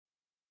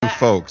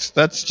folks.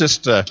 That's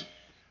just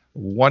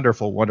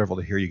wonderful, wonderful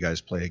to hear you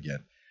guys play again.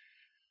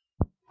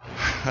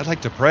 I'd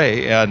like to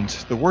pray, and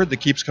the word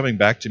that keeps coming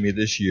back to me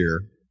this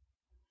year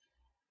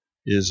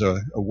is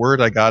a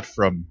word I got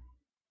from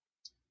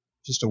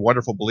just a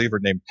wonderful believer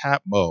named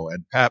Pat Moe.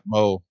 And Pat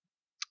Moe,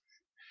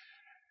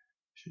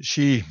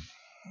 she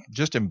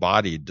just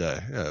embodied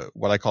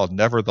what I call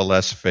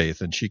nevertheless faith,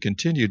 and she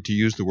continued to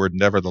use the word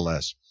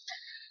nevertheless.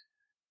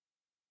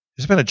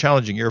 It's been a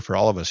challenging year for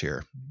all of us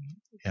here,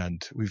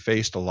 and we've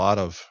faced a lot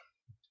of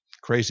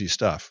crazy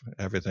stuff,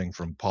 everything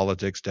from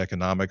politics to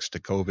economics to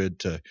COVID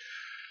to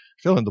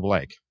fill in the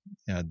blank.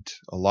 And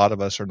a lot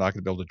of us are not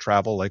going to be able to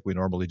travel like we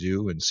normally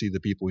do and see the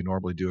people we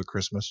normally do at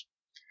Christmas.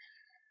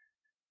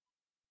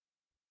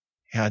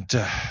 And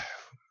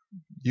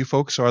you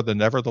folks are the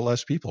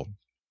nevertheless people.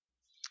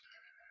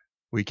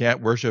 We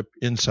can't worship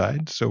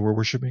inside, so we're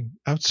worshiping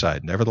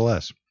outside,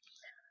 nevertheless.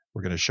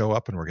 We're going to show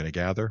up and we're going to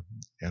gather,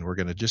 and we're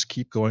going to just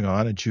keep going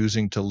on and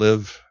choosing to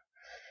live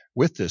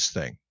with this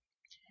thing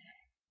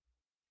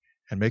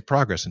and make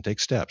progress and take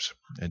steps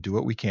and do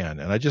what we can.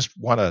 And I just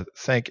want to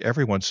thank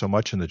everyone so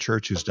much in the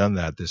church who's done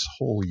that this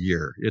whole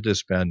year. It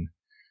has been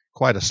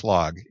quite a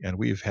slog, and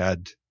we've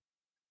had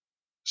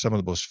some of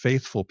the most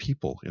faithful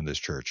people in this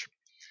church.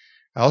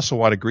 I also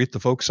want to greet the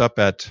folks up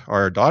at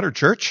our daughter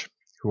church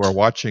who are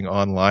watching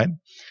online,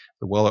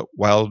 the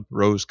Wild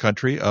Rose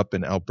Country up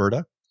in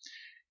Alberta.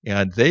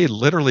 And they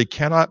literally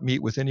cannot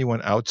meet with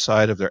anyone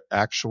outside of their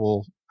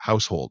actual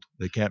household.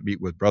 They can't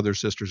meet with brothers,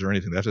 sisters, or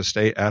anything. They have to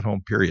stay at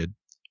home, period,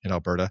 in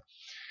Alberta.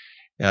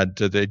 And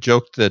they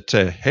joked that,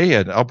 hey,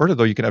 in Alberta,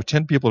 though, you can have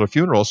 10 people at a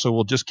funeral, so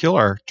we'll just kill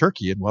our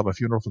turkey and we'll have a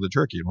funeral for the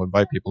turkey and we'll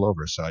invite people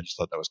over. So I just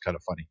thought that was kind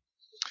of funny.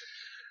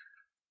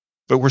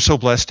 But we're so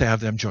blessed to have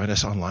them join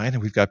us online.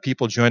 And we've got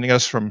people joining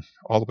us from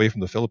all the way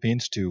from the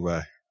Philippines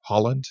to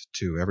Holland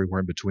to everywhere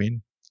in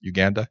between,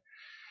 Uganda.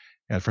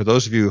 And for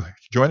those of you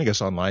joining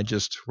us online,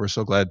 we're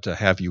so glad to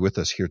have you with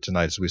us here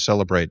tonight as we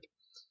celebrate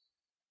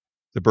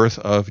the birth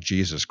of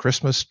Jesus,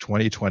 Christmas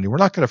 2020. We're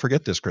not going to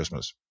forget this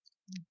Christmas.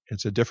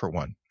 It's a different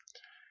one,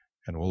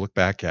 and we'll look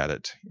back at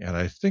it. And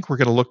I think we're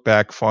going to look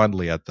back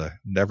fondly at the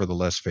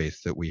nevertheless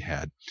faith that we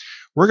had.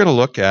 We're going to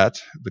look at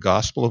the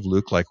Gospel of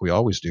Luke like we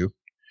always do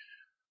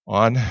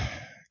on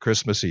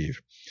Christmas Eve.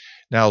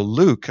 Now,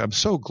 Luke, I'm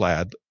so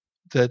glad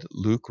that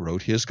Luke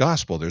wrote his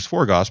Gospel. There's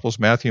 4 Gospels,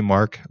 Matthew,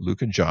 Mark,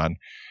 Luke, and John.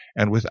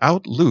 And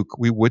without Luke,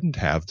 we wouldn't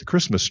have the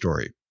Christmas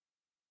story.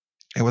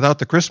 And without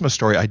the Christmas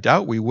story, I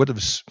doubt we would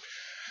have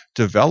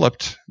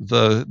developed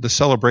the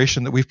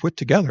celebration that we've put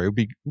together. It would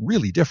be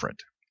really different.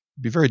 It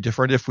would be very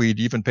different if we'd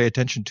even pay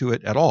attention to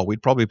it at all.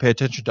 We'd probably pay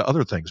attention to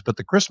other things. But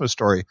the Christmas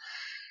story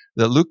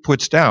that Luke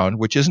puts down,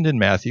 which isn't in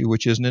Matthew,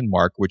 which isn't in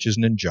Mark, which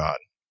isn't in John,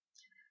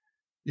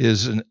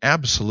 is an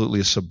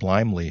absolutely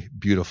sublimely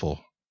beautiful,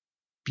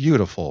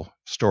 beautiful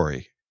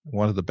story.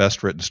 One of the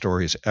best written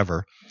stories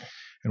ever.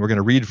 And we're going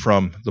to read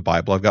from the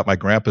Bible. I've got my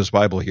grandpa's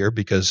Bible here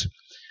because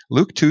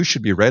Luke 2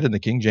 should be read in the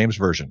King James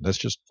Version. That's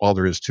just all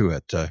there is to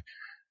it.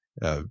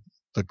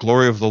 The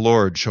glory of the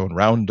Lord shone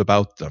round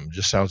about them.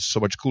 Just sounds so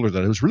much cooler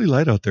than it was really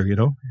light out there,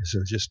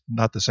 It's just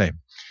not the same.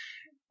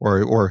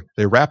 Or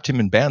they wrapped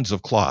him in bands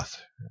of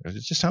cloth. It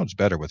just sounds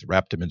better with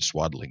wrapped him in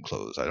swaddling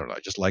clothes. I don't know.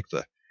 I just like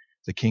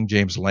the King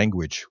James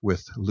language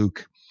with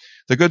Luke.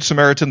 The Good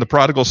Samaritan, the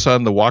Prodigal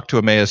Son, the Walk to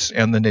Emmaus,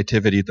 and the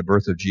Nativity, the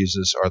birth of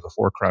Jesus, are the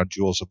 4 crown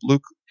jewels of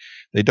Luke.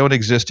 They don't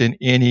exist in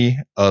any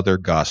other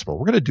gospel.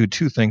 We're going to do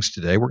 2 things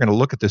today. We're going to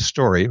look at this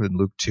story in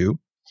Luke 2.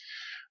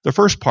 The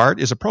first part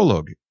is a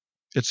prologue.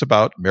 It's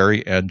about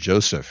Mary and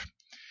Joseph.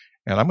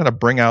 And I'm going to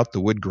bring out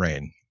the wood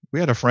grain. We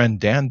had a friend,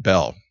 Dan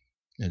Bell,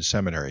 in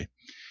seminary,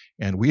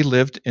 and we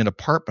lived in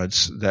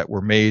apartments that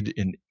were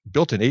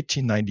built in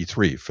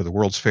 1893 for the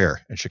World's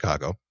Fair in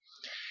Chicago.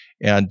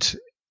 And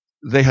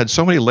they had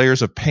so many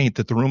layers of paint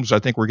that the rooms, I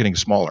think, were getting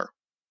smaller.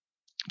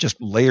 Just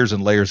layers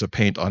and layers of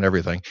paint on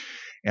everything.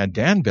 And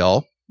Dan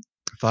Bell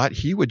thought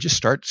he would just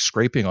start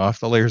scraping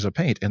off the layers of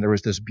paint. And there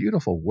was this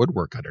beautiful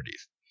woodwork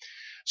underneath.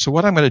 So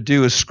what I'm going to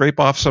do is scrape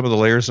off some of the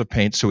layers of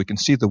paint so we can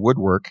see the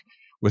woodwork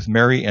with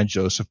Mary and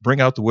Joseph,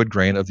 bring out the wood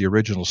grain of the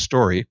original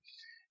story,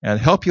 and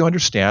help you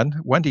understand.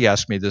 Wendy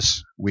asked me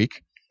this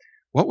week,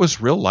 what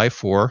was real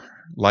life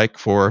like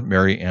for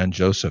Mary and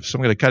Joseph? So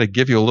I'm going to kind of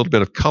give you a little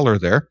bit of color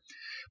there.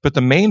 But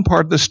the main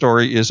part of the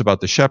story is about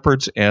the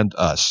shepherds and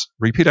us.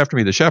 Repeat after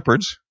me, the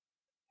shepherds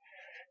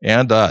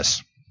and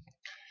us.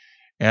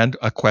 And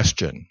a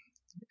question.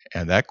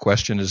 And that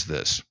question is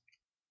this.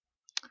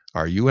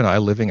 Are you and I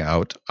living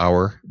out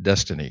our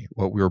destiny,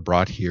 what we were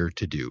brought here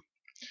to do?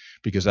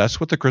 Because that's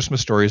what the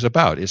Christmas story is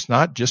about. It's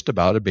not just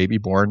about a baby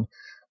born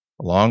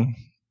a long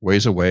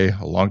ways away,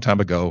 a long time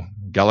ago,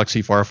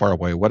 galaxy far, far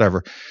away,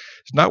 whatever.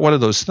 It's not one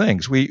of those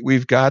things.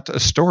 We've got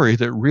a story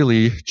that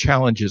really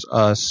challenges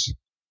us.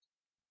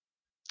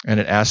 And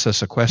it asks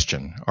us a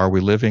question. Are we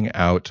living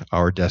out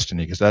our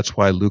destiny? Because that's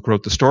why Luke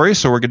wrote the story.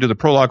 So we're going to do the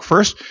prologue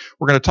first.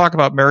 We're going to talk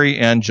about Mary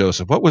and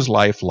Joseph. What was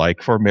life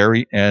like for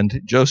Mary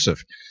and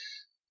Joseph?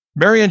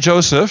 Mary and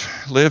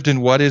Joseph lived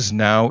in what is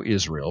now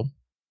Israel.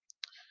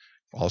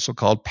 also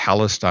called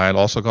Palestine,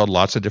 also called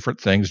lots of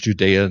different things,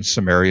 Judea and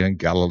Samaria and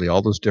Galilee,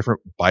 all those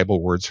different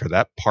Bible words for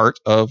that part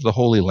of the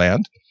Holy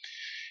Land.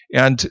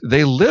 And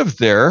they lived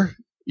there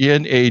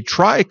in a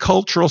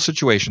tricultural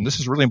situation. This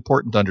is really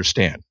important to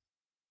understand.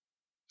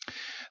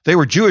 They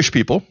were Jewish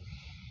people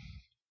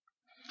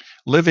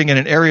living in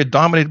an area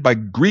dominated by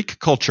Greek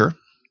culture.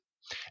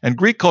 And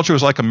Greek culture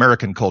was like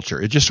American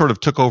culture. It just sort of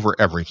took over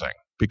everything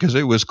because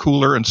it was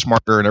cooler and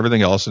smarter and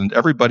everything else. And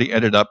everybody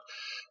ended up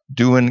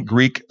doing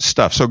Greek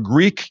stuff. So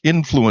Greek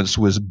influence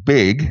was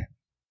big.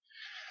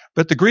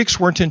 But the Greeks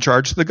weren't in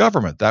charge of the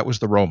government. That was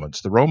the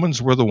Romans. The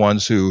Romans were the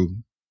ones who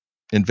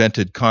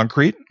invented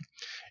concrete,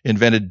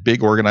 invented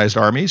big organized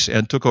armies,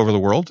 and took over the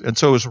world. And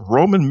so it was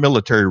Roman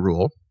military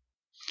rule.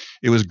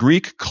 It was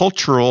Greek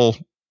cultural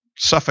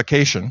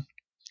suffocation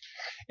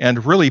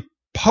and really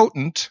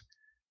potent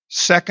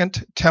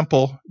Second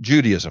Temple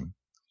Judaism.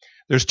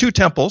 There's two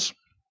temples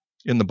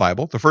in the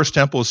Bible. The first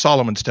temple was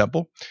Solomon's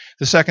temple.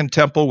 The second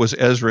temple was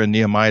Ezra and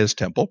Nehemiah's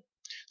temple.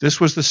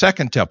 This was the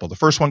second temple. The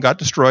first one got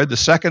destroyed. The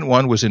second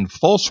one was in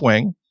full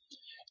swing,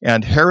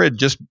 and Herod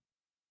just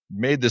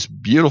made this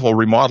beautiful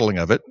remodeling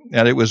of it,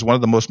 and it was one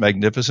of the most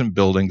magnificent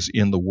buildings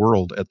in the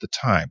world at the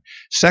time.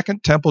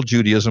 Second Temple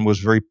Judaism was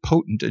very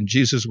potent, and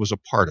Jesus was a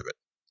part of it.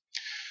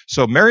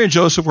 So Mary and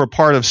Joseph were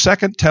part of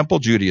Second Temple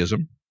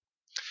Judaism.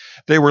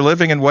 They were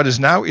living in what is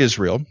now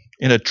Israel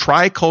in a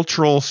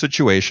tricultural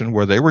situation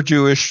where they were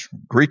Jewish,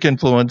 Greek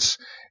influence,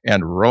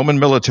 and Roman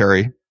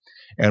military,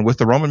 and with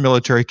the Roman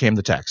military came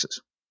the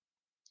taxes.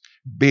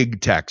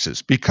 Big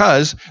taxes,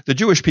 because the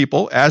Jewish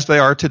people, as they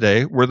are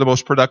today, were the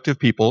most productive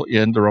people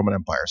in the Roman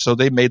Empire. So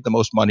they made the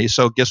most money.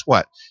 So guess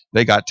what?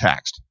 They got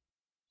taxed.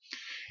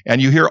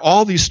 And you hear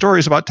all these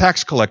stories about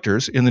tax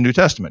collectors in the New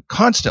Testament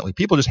constantly.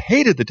 People just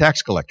hated the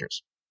tax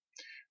collectors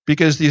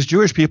because these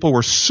Jewish people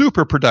were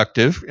super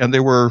productive and they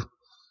were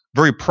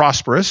very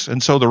prosperous.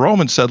 And so the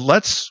Romans said,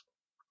 let's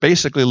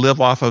basically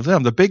live off of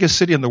them. The biggest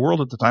city in the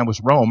world at the time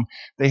was Rome.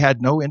 They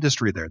had no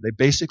industry there. They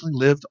basically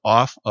lived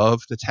off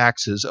of the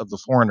taxes of the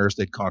foreigners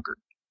they'd conquered.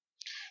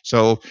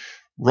 So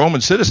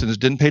Roman citizens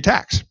didn't pay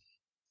tax.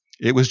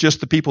 It was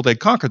just the people they'd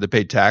conquered that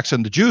paid tax,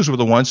 and the Jews were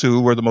the ones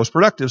who were the most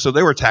productive, so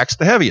they were taxed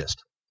the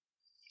heaviest.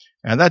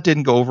 And that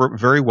didn't go over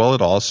very well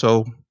at all,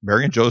 so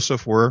Mary and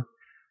Joseph were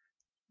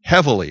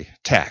heavily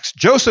taxed.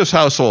 Joseph's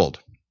household.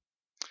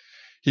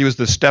 He was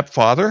the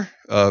stepfather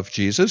of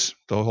Jesus.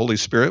 The Holy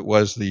Spirit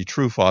was the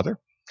true father.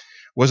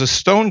 Was a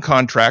stone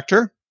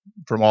contractor,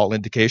 from all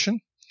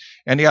indication.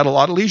 And he had a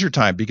lot of leisure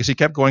time because he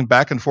kept going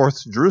back and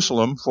forth to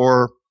Jerusalem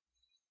for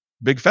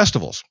big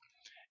festivals.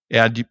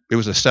 And it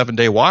was a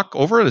 7-day walk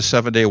over and a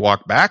 7-day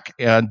walk back.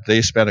 And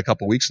they spent a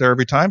couple weeks there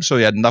every time. So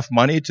he had enough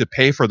money to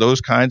pay for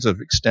those kinds of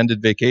extended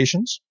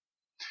vacations.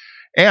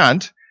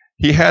 And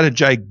he had a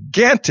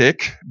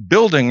gigantic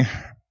building,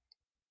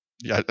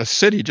 a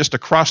city just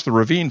across the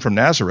ravine from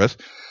Nazareth,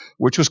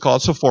 which was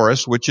called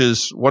Sepphoris, which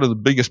is one of the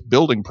biggest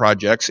building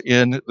projects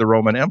in the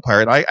Roman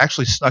Empire. And I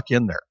actually snuck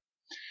in there.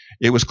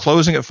 It was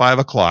closing at 5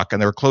 o'clock,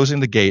 and they were closing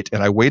the gate,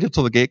 and I waited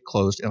till the gate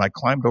closed, and I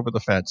climbed over the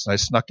fence, and I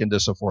snuck into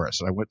Sepphoris,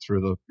 and I went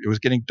through it was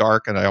getting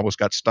dark, and I almost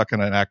got stuck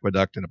in an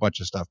aqueduct and a bunch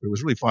of stuff. It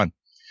was really fun.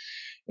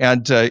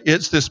 And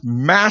it's this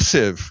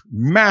massive,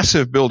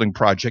 massive building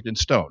project in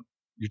stone.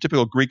 Your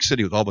typical Greek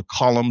city with all the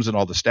columns and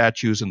all the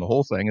statues and the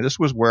whole thing. And this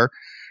was where,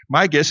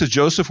 my guess is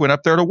Joseph went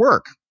up there to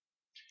work.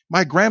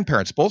 My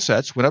grandparents, both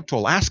sets, went up to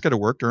Alaska to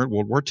work during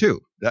World War II,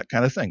 that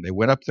kind of thing. They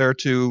went up there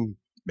to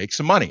make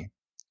some money.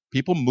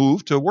 People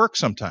moved to work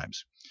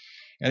sometimes.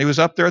 And he was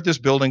up there at this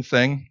building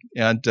thing,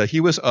 and he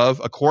was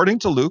of, according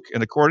to Luke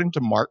and according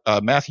to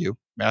Matthew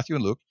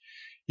and Luke,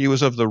 he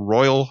was of the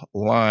royal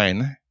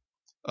line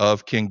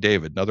of King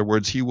David. In other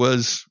words, he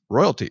was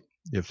royalty.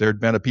 If there had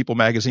been a People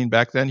magazine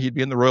back then, he'd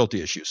be in the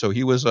royalty issue. So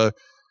he was a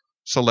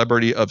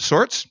celebrity of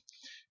sorts,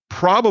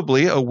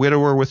 probably a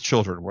widower with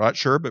children. We're not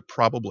sure, but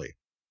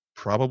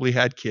probably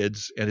had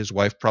kids, and his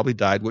wife probably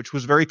died, which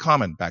was very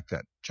common back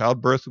then.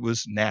 Childbirth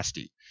was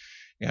nasty,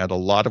 and a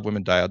lot of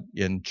women died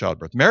in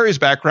childbirth. Mary's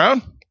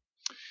background,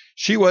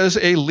 she was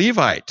a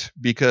Levite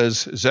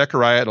because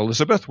Zechariah and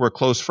Elizabeth were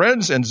close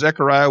friends, and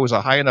Zechariah was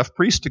a high enough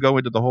priest to go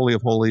into the Holy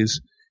of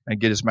Holies and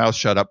get his mouth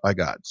shut up by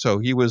God. So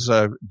he was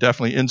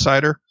definitely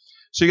insider.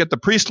 So you get the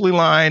priestly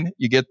line,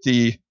 you get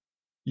the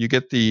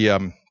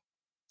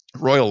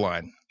royal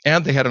line,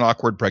 and they had an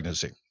awkward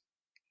pregnancy.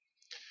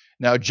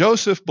 Now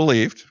Joseph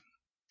believed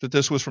that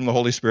this was from the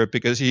Holy Spirit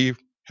because he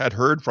had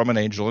heard from an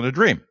angel in a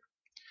dream.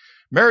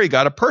 Mary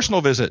got a personal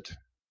visit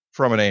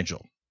from an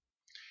angel,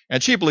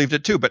 and she believed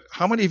it too. But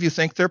how many of you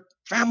think their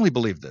family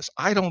believed this?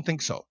 I don't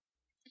think so.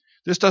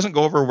 This doesn't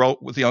go over well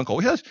with the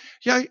uncle. Yes,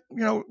 yeah,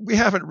 we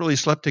haven't really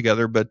slept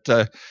together, but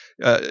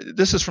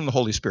this is from the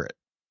Holy Spirit.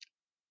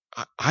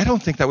 I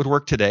don't think that would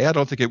work today. I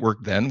don't think it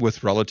worked then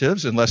with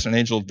relatives unless an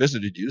angel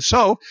visited you.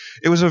 So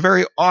it was a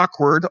very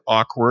awkward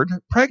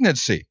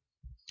pregnancy.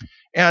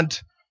 And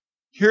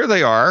here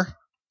they are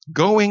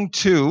going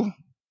to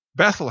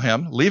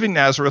Bethlehem, leaving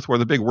Nazareth where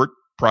the big work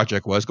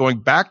project was, going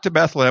back to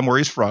Bethlehem where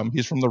he's from.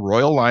 He's from the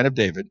royal line of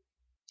David.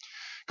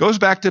 Goes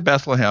back to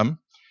Bethlehem,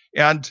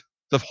 and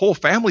the whole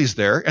family's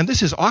there, and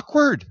this is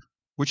awkward,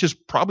 which is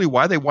probably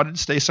why they wanted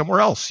to stay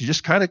somewhere else. You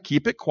just kind of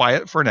keep it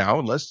quiet for now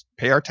and let's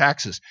pay our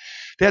taxes.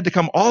 They had to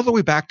come all the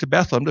way back to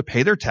Bethlehem to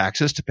pay their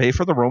taxes to pay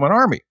for the Roman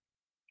army.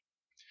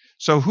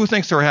 So who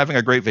thinks they're having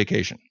a great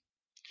vacation?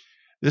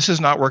 This is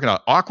not working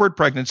out. Awkward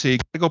pregnancy,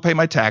 gotta go pay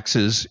my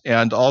taxes,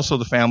 and also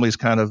the family's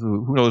kind of,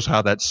 who knows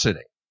how that's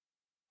sitting.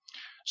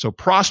 So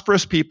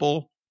prosperous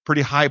people,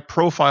 pretty high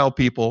profile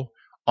people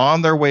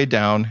on their way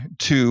down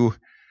to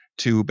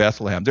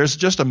Bethlehem. There's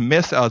just a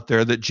myth out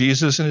there that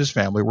Jesus and his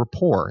family were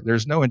poor.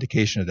 There's no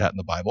indication of that in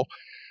the Bible.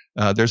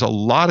 There's a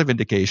lot of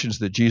indications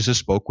that Jesus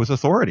spoke with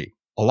authority.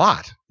 A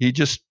lot. He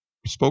just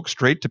spoke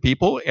straight to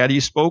people, and he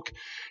spoke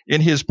in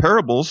his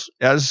parables,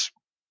 as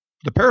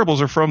the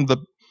parables are from the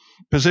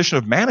position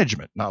of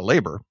management, not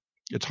labor.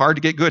 It's hard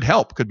to get good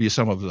help, could be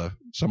some of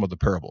the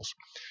parables.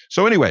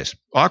 So anyways,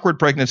 awkward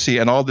pregnancy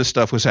and all this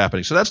stuff was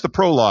happening. So that's the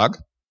prologue.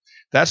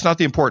 That's not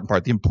the important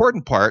part. The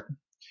important part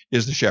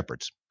is the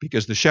shepherds,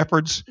 because the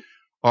shepherds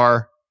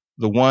are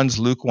the ones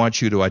Luke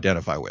wants you to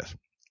identify with.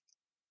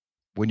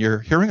 When you're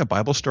hearing a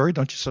Bible story,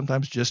 don't you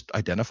sometimes just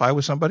identify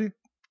with somebody?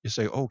 You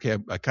say, okay,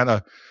 I kind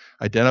of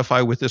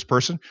identify with this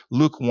person.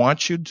 Luke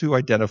wants you to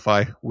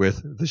identify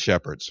with the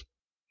shepherds.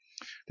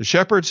 The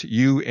shepherds,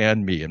 you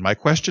and me. And my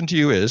question to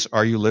you is,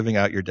 are you living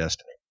out your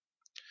destiny?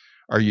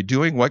 Are you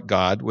doing what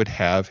God would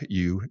have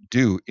you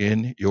do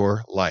in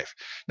your life?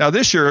 Now,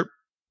 this year,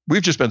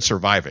 we've just been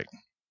surviving,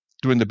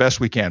 doing the best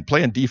we can,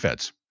 playing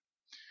defense,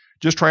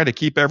 just trying to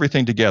keep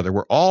everything together.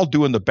 We're all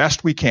doing the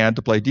best we can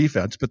to play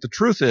defense, but the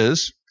truth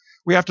is,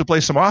 we have to play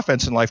some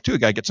offense in life too.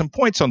 Got to get some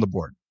points on the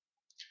board.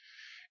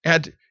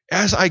 And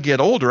as I get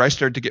older, I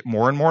start to get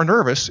more and more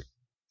nervous.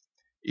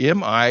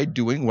 Am I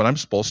doing what I'm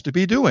supposed to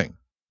be doing?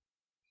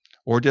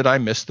 Or did I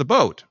miss the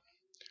boat?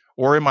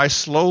 Or am I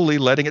slowly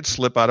letting it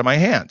slip out of my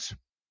hands?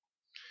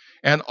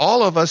 And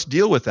all of us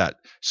deal with that.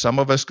 Some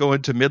of us go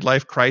into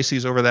midlife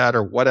crises over that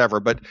or whatever.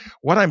 But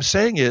what I'm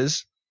saying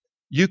is,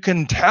 you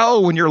can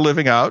tell when you're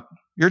living out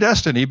your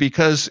destiny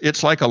because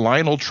it's like a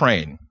Lionel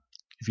train.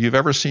 If you've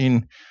ever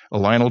seen a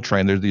Lionel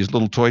train, they're these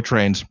little toy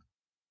trains,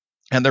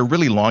 and they're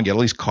really long, at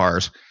least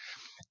cars.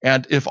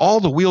 And if all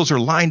the wheels are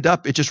lined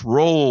up, it just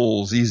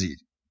rolls easy.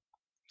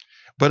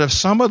 But if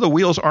some of the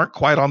wheels aren't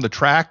quite on the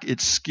track,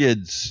 it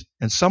skids.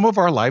 And some of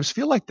our lives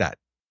feel like that.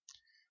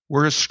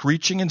 We're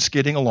screeching and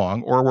skidding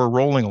along, or we're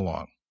rolling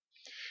along.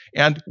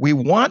 And we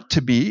want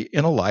to be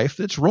in a life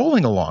that's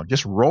rolling along,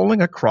 just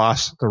rolling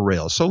across the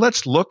rails. So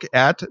let's look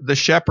at the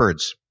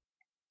shepherds.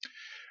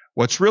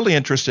 What's really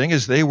interesting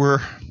is they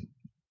were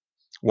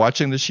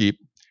watching the sheep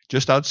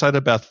just outside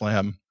of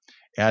Bethlehem.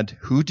 And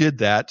who did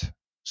that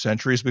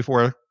centuries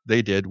before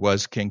they did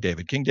was King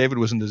David. King David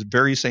was in this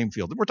very same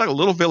field. We're talking a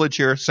little village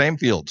here, same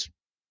fields.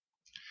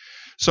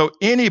 So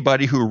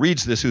anybody who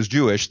reads this who's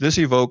Jewish, this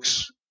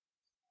evokes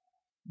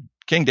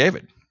King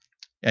David.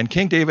 And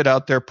King David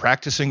out there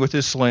practicing with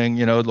his sling,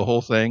 the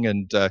whole thing,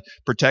 and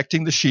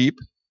protecting the sheep.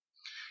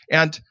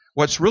 And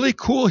what's really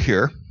cool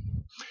here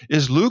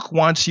is Luke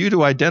wants you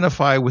to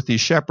identify with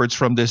these shepherds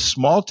from this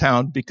small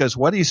town, because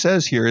what he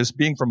says here is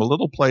being from a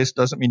little place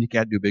doesn't mean you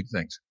can't do big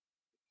things.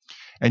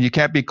 And you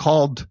can't be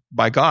called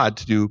by God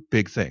to do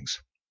big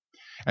things.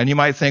 And you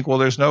might think, well,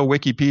 there's no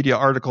Wikipedia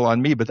article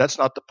on me, but that's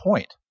not the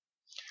point.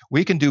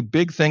 We can do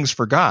big things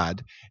for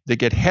God that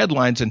get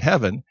headlines in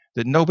heaven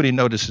that nobody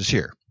notices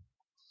here.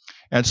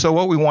 And so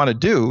what we want to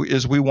do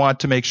is we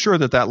want to make sure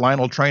that that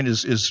Lionel train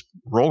is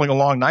rolling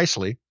along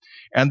nicely,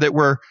 and that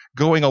we're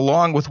going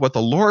along with what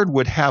the Lord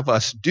would have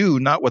us do,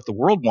 not what the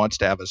world wants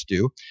to have us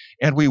do.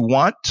 And we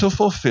want to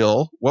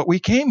fulfill what we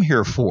came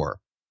here for.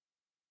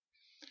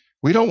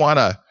 We don't want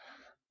to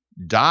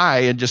die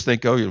and just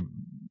think, oh, you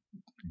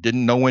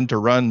didn't know when to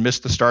run,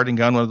 missed the starting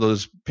gun, one of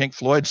those Pink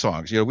Floyd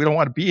songs. We don't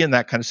want to be in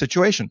that kind of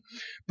situation.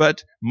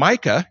 But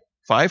Micah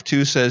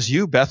 5:2 says,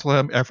 you,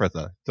 Bethlehem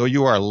Ephrathah, though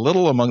you are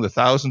little among the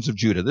thousands of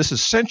Judah. This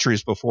is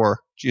centuries before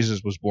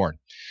Jesus was born.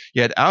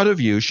 Yet out of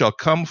you shall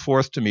come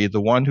forth to me the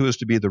one who is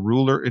to be the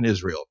ruler in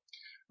Israel,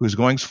 whose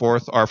goings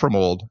forth are from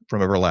old,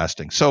 from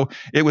everlasting. So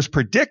it was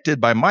predicted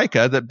by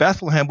Micah that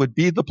Bethlehem would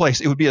be the place.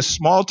 It would be a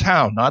small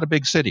town, not a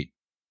big city.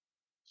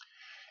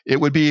 It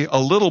would be a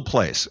little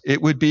place.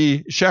 It would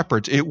be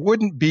shepherds. It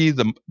wouldn't be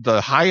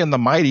the high and the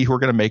mighty who are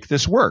going to make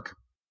this work.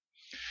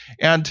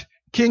 And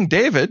King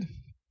David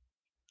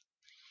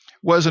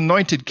was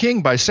anointed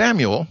king by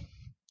Samuel,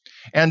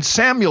 and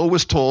Samuel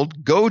was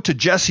told, go to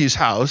Jesse's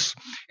house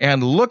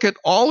and look at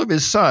all of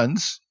his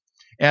sons,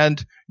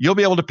 and you'll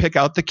be able to pick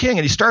out the king.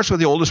 And he starts with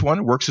the oldest one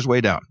and works his way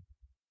down.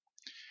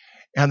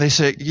 And he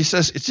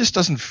says, it just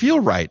doesn't feel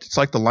right. It's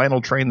like the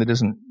Lionel train that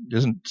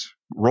isn't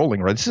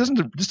rolling right.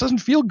 This doesn't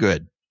feel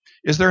good.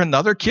 Is there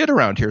another kid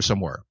around here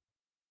somewhere?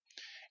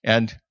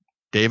 And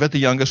David, the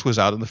youngest, was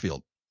out in the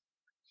field.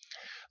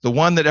 The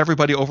one that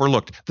everybody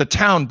overlooked. The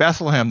town,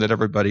 Bethlehem, that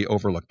everybody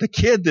overlooked. The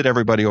kid that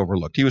everybody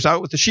overlooked. He was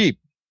out with the sheep.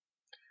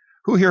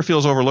 Who here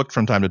feels overlooked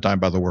from time to time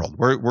by the world?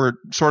 We're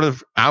sort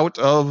of out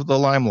of the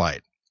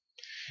limelight.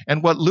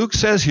 And what Luke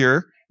says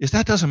here is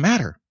that doesn't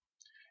matter.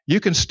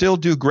 You can still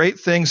do great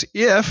things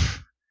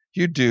if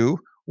you do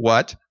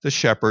what the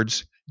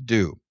shepherds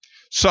do.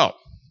 So,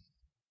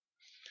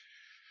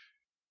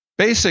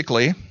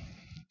 basically,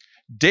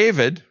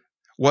 David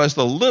was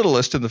the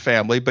littlest in the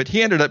family, but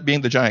he ended up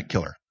being the giant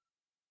killer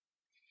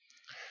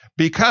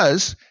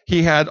because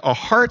he had a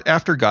heart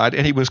after God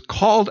and he was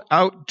called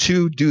out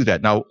to do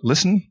that. Now,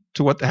 listen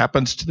to what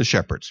happens to the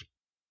shepherds.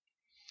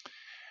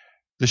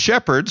 The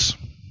shepherds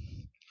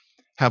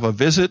have a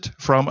visit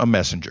from a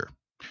messenger.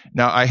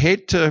 Now, I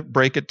hate to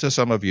break it to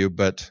some of you,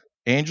 but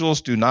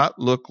angels do not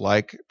look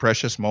like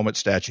precious moment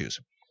statues.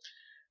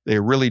 They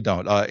really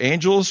don't.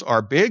 Angels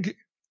are big.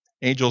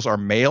 Angels are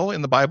male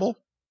in the Bible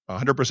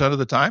 100% of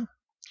the time.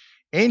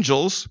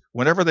 Angels,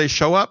 whenever they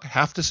show up,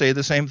 have to say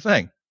the same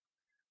thing.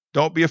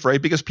 Don't be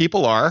afraid, because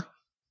people are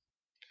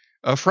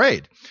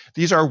afraid.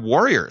 These are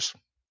warriors.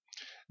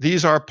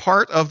 These are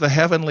part of the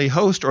heavenly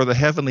host or the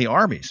heavenly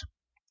armies.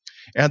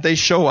 And they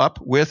show up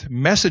with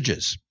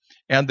messages.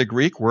 And the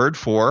Greek word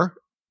for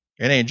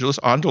an angel is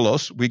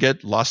angelos. We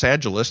get Los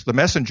Angeles, the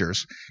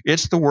messengers.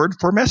 It's the word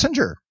for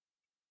messenger.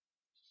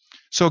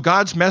 So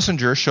God's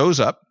messenger shows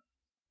up.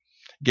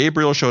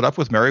 Gabriel showed up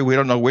with Mary. We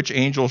don't know which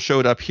angel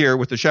showed up here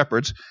with the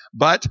shepherds,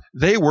 but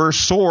they were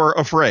sore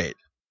afraid.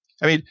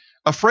 I mean,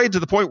 afraid to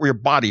the point where your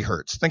body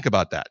hurts. Think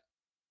about that.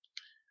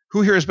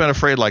 Who here has been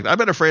afraid like that? I've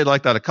been afraid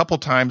like that a couple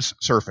times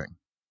surfing,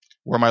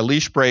 where my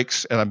leash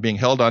breaks and I'm being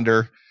held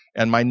under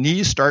and my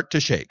knees start to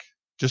shake.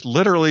 Just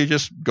literally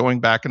just going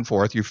back and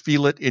forth. You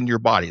feel it in your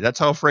body. That's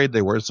how afraid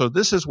they were. So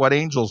this is what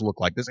angels look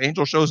like. This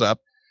angel shows up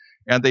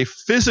and they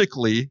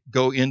physically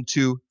go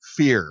into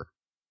fear.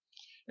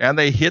 And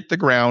they hit the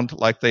ground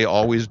like they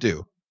always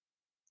do.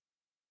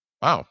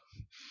 Wow.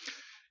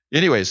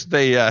 Anyways,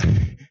 they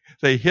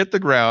hit the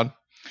ground,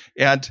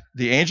 and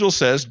the angel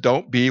says,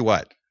 don't be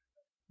what?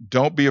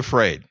 Don't be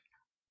afraid.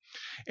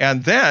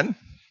 And then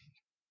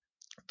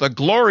the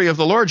glory of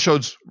the Lord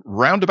shows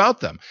round about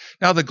them.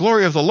 Now, the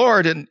glory of the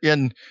Lord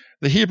in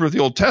the Hebrew of the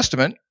Old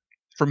Testament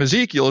from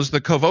Ezekiel is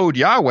the kavod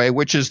Yahweh,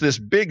 which is this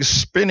big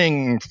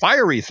spinning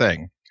fiery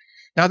thing.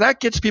 Now,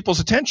 that gets people's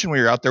attention when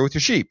you're out there with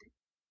your sheep.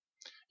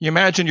 You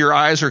imagine your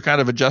eyes are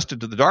kind of adjusted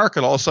to the dark,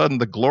 and all of a sudden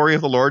the glory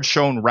of the Lord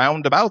shone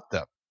round about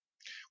them.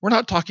 We're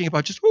not talking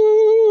about just,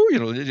 ooh,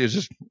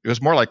 it was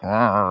more like,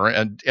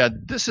 and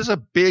this is a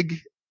big,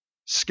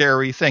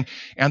 scary thing.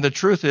 And the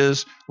truth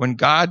is, when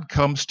God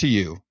comes to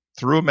you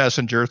through a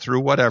messenger,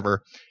 through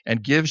whatever,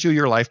 and gives you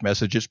your life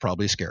message, it's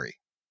probably scary.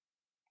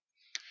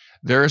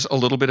 There's a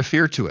little bit of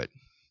fear to it.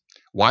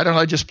 Why don't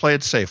I just play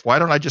it safe? Why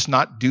don't I just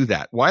not do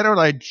that? Why don't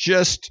I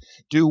just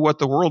do what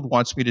the world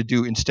wants me to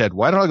do instead?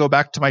 Why don't I go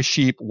back to my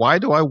sheep? Why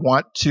do I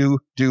want to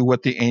do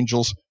what the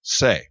angels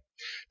say?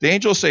 The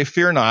angels say,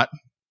 fear not.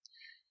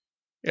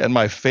 And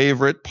my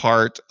favorite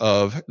part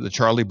of the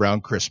Charlie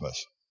Brown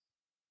Christmas,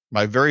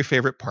 my very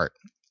favorite part,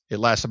 it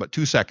lasts about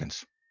 2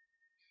 seconds.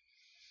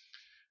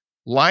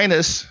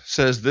 Linus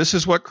says, this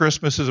is what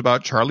Christmas is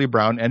about, Charlie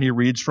Brown, and he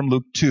reads from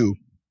Luke 2.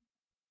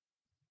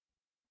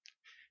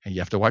 And you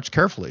have to watch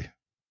carefully,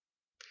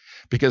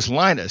 because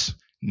Linus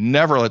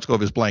never lets go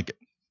of his blanket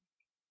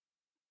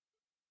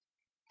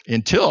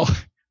until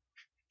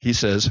he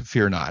says,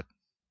 fear not.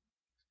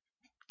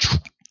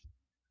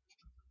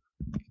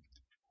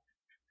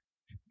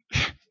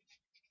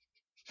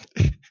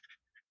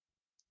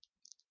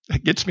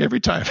 That gets me every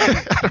time.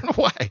 I don't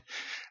know why.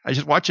 I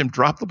just watch him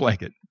drop the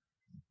blanket.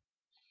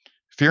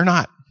 Fear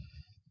not.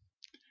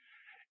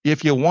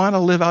 If you want to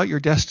live out your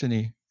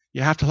destiny,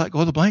 you have to let go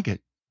of the blanket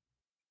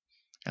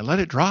and let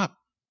it drop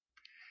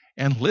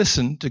and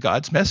listen to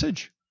God's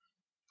message.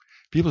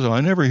 People say,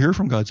 I never hear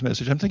from God's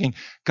message. I'm thinking,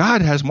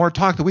 God has more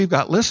talk than we've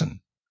got listen.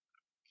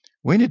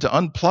 We need to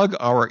unplug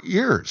our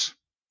ears.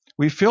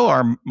 We fill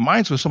our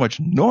minds with so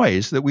much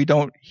noise that we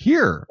don't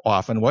hear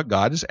often what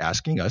God is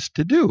asking us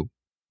to do.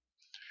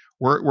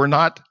 We're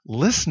not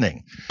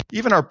listening.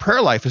 Even our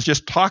prayer life is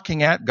just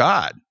talking at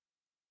God,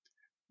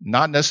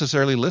 not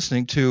necessarily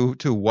listening to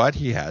what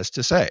he has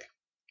to say.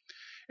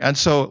 And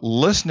so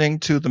listening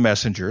to the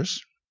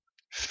messengers,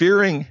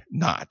 fearing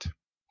not.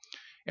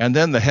 And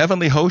then the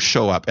heavenly hosts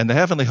show up. And the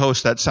heavenly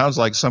host, that sounds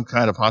like some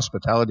kind of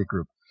hospitality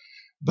group.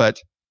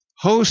 But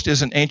host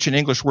is an ancient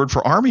English word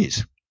for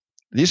armies.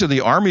 These are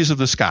the armies of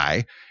the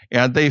sky,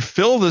 and they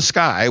fill the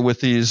sky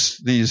with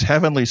these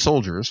heavenly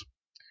soldiers,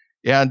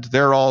 and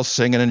they're all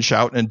singing and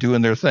shouting and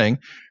doing their thing.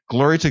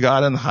 Glory to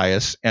God in the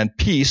highest, and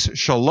peace,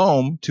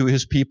 shalom, to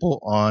his people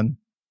on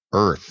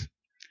earth.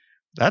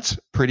 That's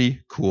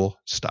pretty cool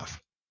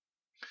stuff.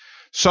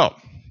 So,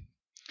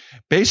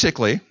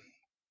 basically,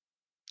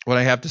 what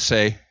I have to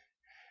say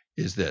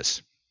is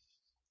this.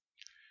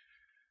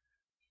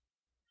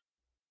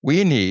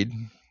 We need,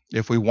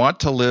 if we want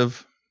to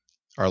live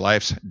our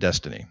life's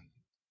destiny,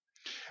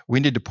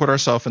 we need to put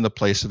ourselves in the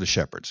place of the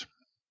shepherds.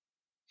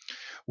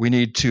 We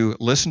need to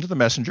listen to the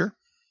messenger.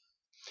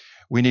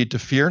 We need to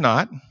fear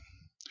not.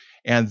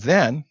 And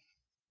then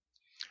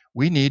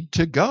we need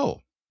to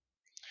go.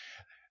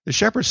 The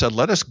shepherds said,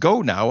 let us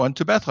go now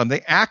unto Bethlehem. They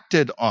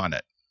acted on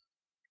it.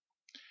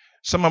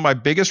 Some of my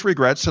biggest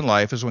regrets in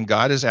life is when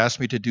God has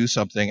asked me to do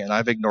something and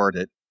I've ignored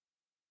it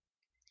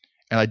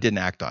and I didn't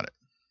act on it.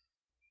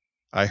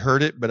 I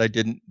heard it, but I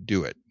didn't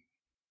do it.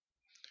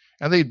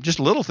 And they just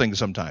little things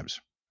sometimes.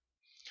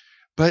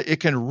 But it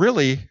can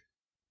really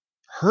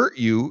hurt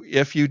you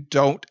if you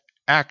don't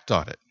act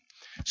on it.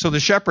 So the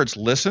shepherds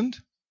listened.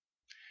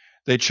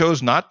 They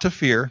chose not to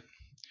fear.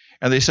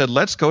 And they said,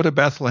 let's go to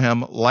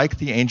Bethlehem like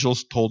the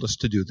angels told us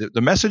to do.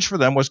 The message for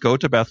them was go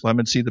to Bethlehem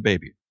and see the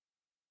baby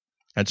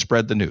and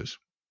spread the news.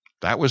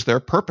 That was their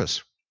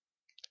purpose.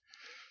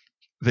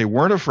 They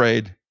weren't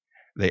afraid.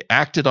 They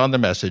acted on the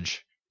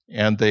message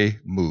and they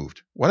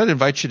moved. What I'd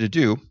invite you to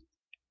do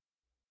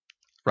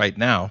right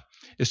now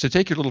is to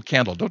take your little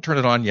candle. Don't turn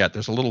it on yet.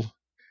 There's a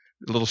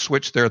little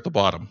switch there at the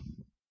bottom.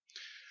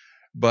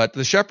 But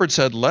the shepherd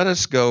said, let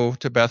us go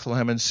to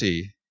Bethlehem and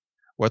see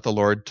what the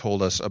Lord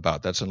told us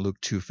about. That's in Luke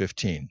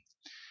 2:15.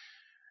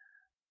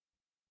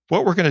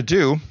 What we're going to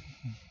do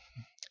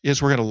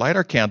is we're going to light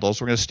our candles.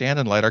 We're going to stand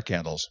and light our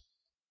candles.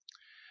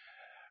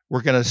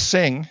 We're going to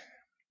sing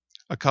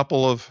a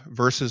couple of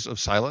verses of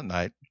Silent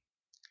Night.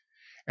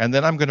 And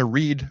then I'm going to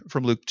read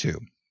from Luke 2.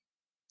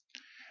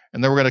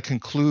 And then we're going to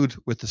conclude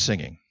with the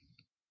singing.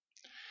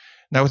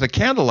 Now, with the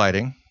candle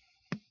lighting,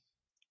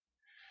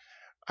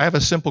 I have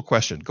a simple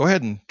question. Go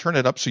ahead and turn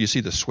it up so you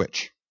see the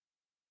switch.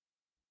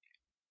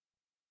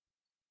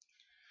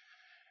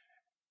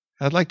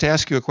 I'd like to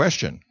ask you a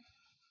question.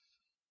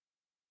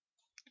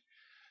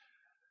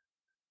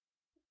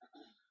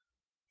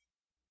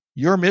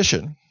 Your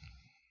mission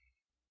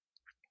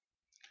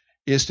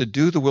is to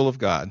do the will of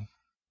God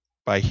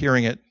by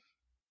hearing it,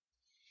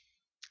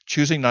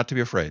 choosing not to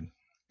be afraid,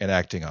 and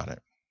acting on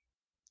it.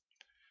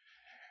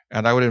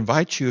 And I would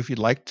invite you, if you'd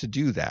like to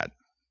do that,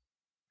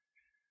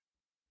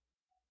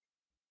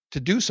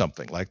 to do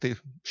something like the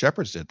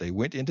shepherds did. They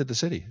went into the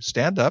city.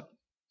 Stand up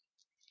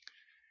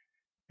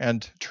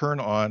and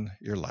turn on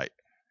your light.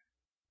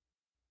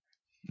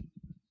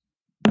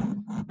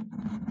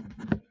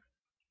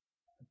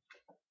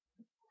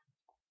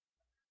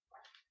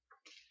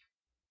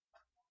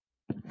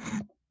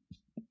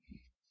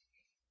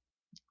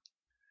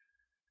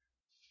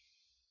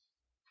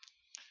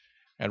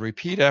 And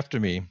repeat after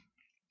me.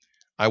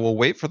 I will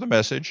wait for the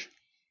message.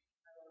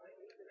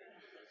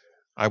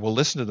 I will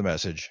listen to the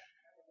message.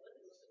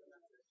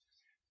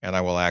 And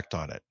I will act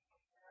on it.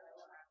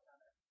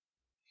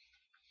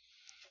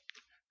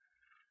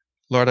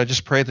 Lord, I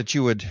just pray that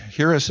you would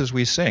hear us as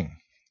we sing,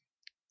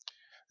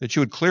 that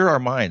you would clear our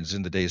minds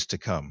in the days to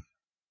come,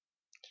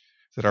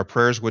 that our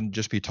prayers wouldn't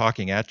just be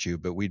talking at you,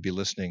 but we'd be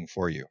listening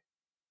for you.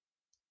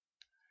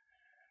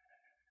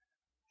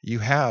 You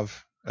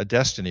have a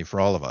destiny for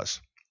all of us.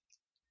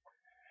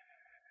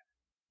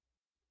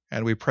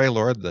 And we pray,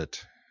 Lord,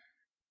 that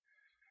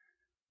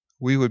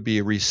we would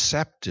be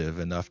receptive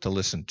enough to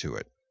listen to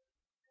it.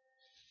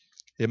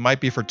 It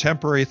might be for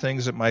temporary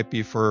things. It might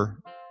be for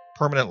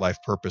permanent life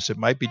purpose. It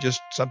might be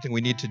just something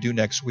we need to do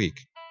next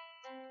week.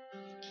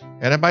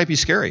 And it might be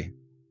scary.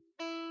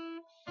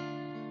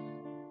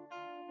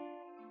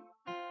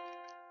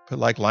 But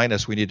like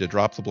Linus, we need to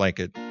drop the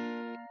blanket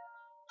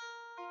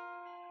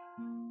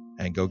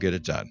and go get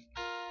it done.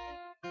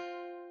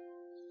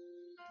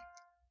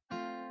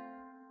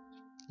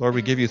 Lord,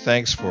 we give you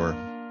thanks for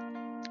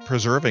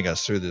preserving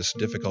us through this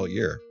difficult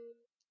year.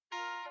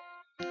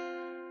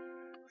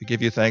 We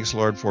give you thanks,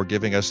 Lord, for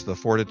giving us the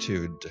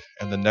fortitude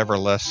and the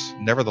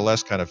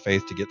nevertheless kind of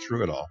faith to get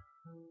through it all.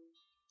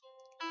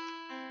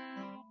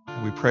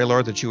 And we pray,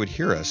 Lord, that you would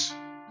hear us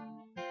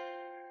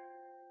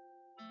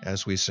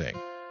as we sing.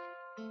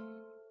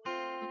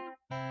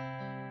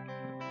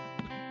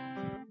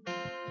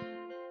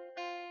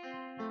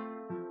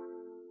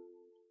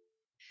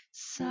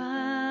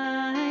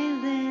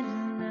 Silent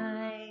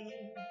night,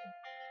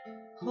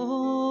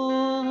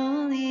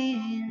 holy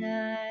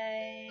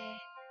night,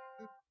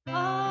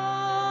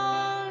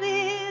 all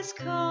is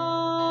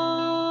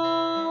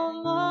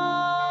calm,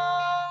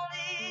 all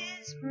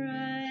is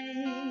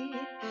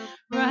bright,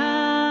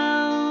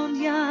 round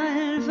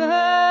yon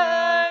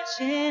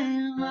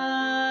virgin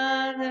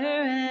mother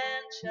and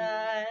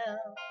child,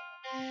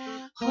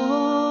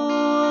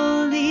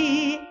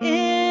 holy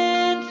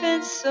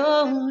infant,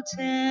 so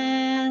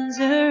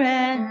tender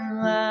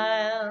and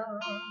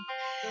mild,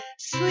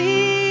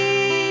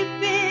 sleep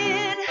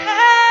in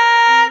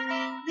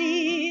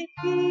heavenly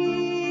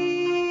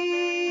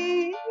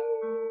peace,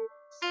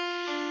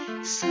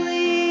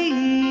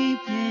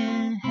 sleep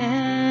in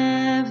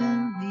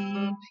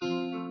heavenly peace.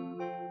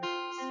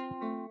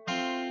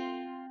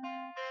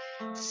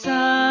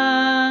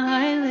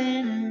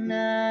 Silent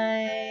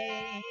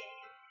night,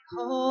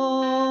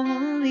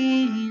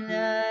 holy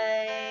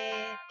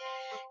night,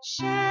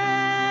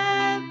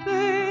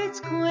 shepherds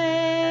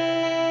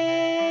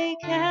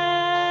quake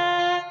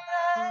at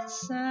the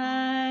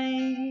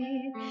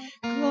sight,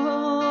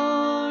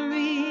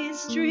 glory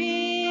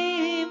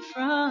stream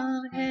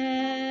from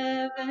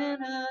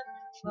heaven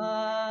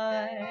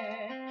afar,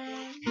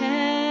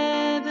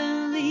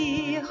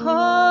 heavenly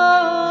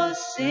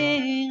hosts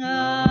sing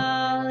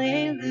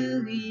Alleluia.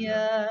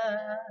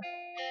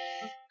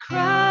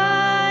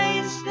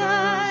 Christ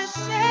the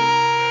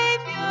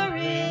Savior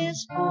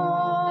is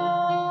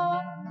born.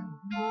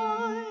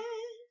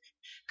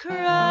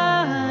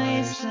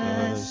 Christ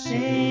the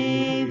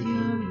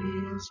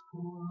Savior is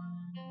born.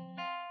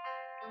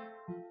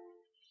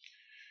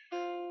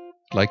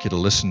 I'd like you to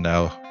listen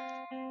now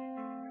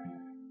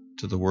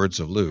to the words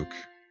of Luke,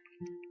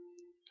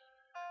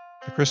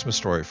 the Christmas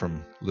story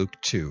from Luke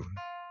 2.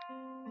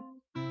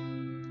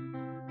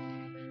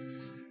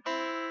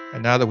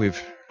 And now that we've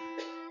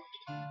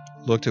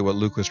looked at what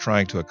Luke was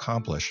trying to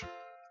accomplish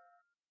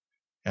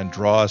and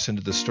draw us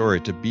into the story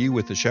to be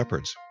with the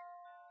shepherds,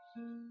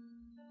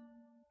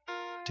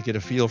 to get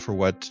a feel for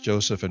what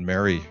Joseph and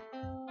Mary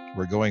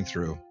were going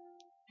through,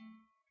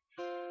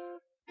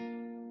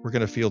 we're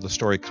going to feel the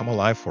story come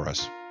alive for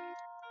us.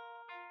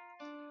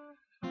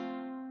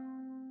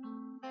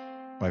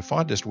 My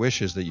fondest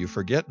wish is that you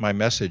forget my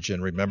message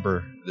and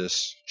remember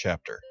this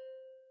chapter.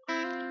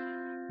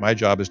 My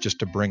job is just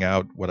to bring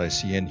out what I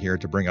see in here,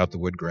 to bring out the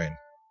wood grain.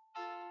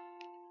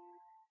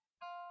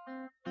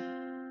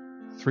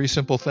 3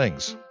 simple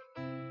things.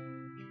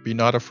 Be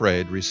not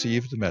afraid,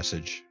 receive the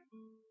message,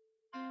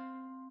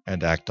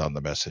 and act on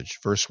the message.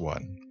 Verse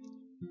 1.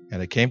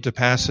 And it came to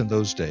pass in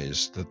those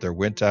days that there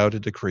went out a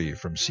decree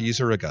from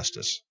Caesar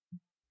Augustus,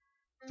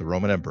 the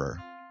Roman emperor,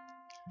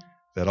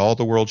 that all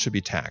the world should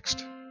be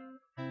taxed.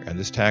 And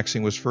this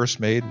taxing was first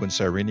made when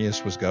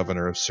Cyrenius was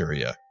governor of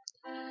Syria.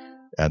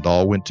 And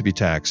all went to be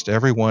taxed,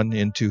 every one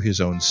into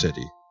his own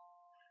city.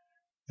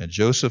 And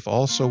Joseph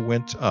also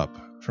went up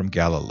from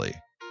Galilee,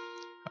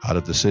 out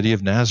of the city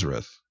of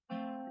Nazareth,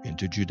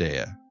 into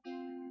Judea,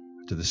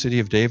 to the city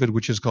of David,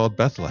 which is called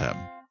Bethlehem,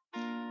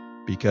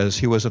 because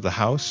he was of the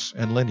house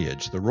and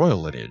lineage, the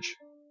royal lineage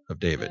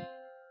of David,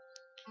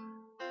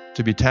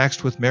 to be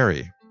taxed with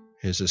Mary,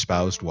 his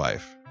espoused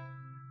wife,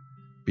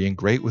 being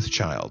great with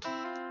child.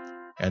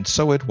 And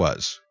so it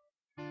was,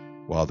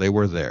 while they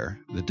were there,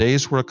 the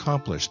days were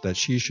accomplished that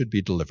she should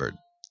be delivered.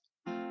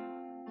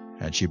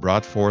 And she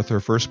brought forth her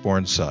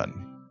firstborn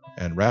son,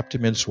 and wrapped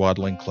him in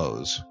swaddling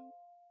clothes,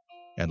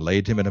 and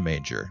laid him in a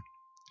manger,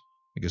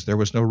 because there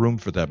was no room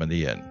for them in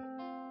the inn.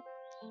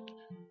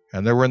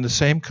 And there were in the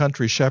same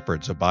country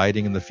shepherds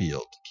abiding in the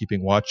field,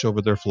 keeping watch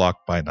over their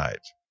flock by night.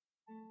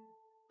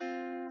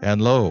 And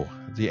lo,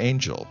 the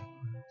angel,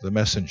 the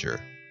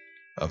messenger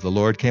of the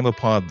Lord, came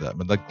upon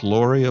them, and the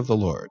glory of the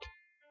Lord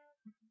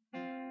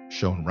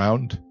shone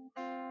round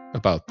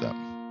about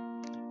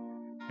them,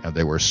 and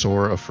they were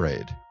sore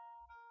afraid.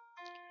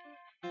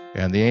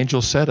 And the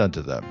angel said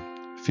unto them,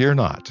 Fear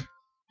not,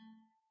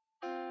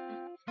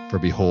 for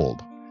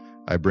behold,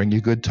 I bring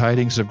you good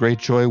tidings of great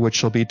joy, which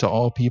shall be to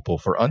all people.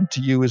 For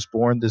unto you is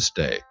born this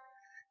day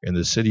in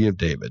the city of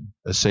David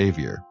a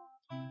Savior,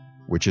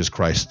 which is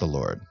Christ the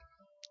Lord.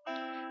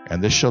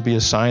 And this shall be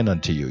a sign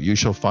unto you. You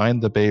shall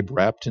find the babe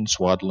wrapped in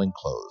swaddling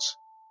clothes,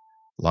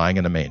 lying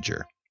in a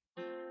manger.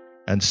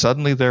 And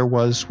suddenly there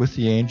was with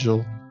the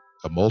angel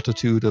a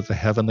multitude of the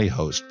heavenly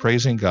host,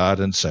 praising God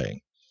and saying,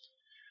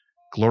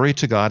 Glory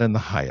to God in the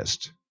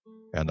highest,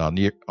 and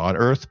on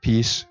earth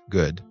peace,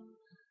 good,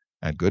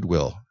 and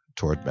goodwill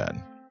toward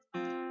men.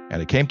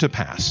 And it came to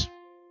pass,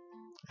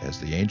 as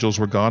the angels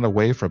were gone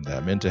away from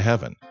them into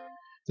heaven,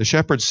 the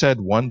shepherds said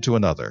one to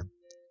another,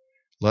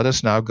 Let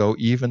us now go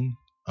even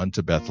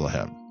unto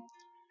Bethlehem,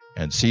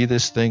 and see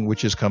this thing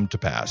which is come to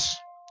pass,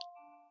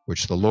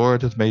 which the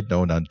Lord hath made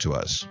known unto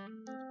us.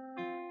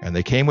 And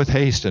they came with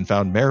haste, and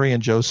found Mary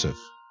and Joseph,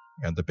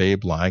 and the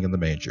babe lying in the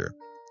manger.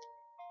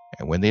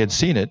 And when they had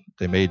seen it,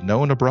 they made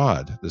known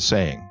abroad the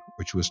saying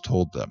which was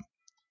told them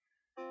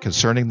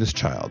concerning this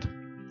child.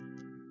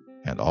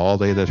 And all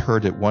they that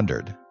heard it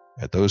wondered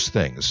at those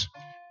things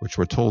which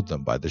were told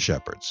them by the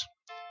shepherds.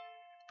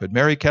 But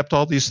Mary kept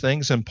all these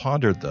things and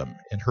pondered them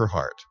in her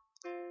heart.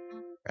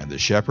 And the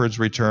shepherds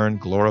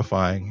returned,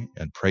 glorifying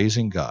and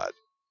praising God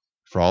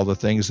for all the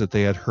things that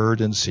they had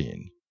heard and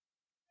seen,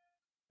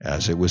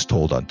 as it was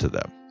told unto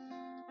them.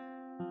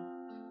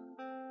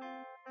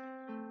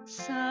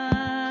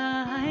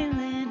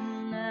 Silent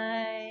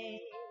night,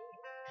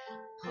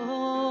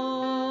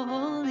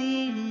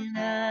 holy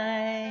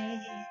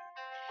night,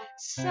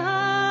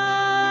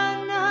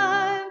 Son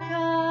of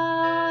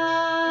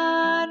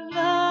God,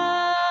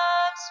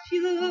 love's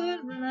pure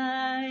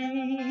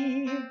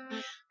light,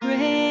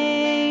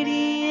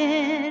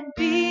 radiant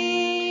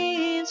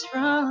beams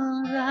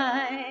from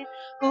thy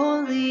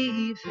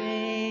holy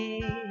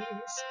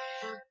face,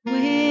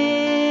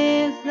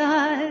 with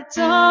the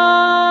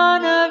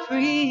dawn of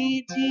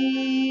redeeming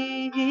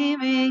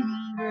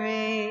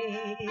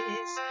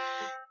grace.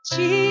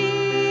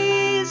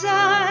 Jesus,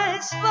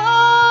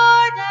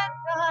 Lord, and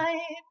thy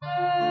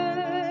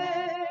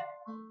birth.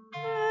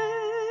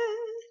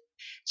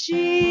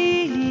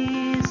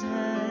 Jesus,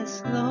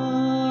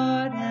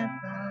 Lord, and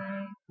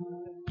thy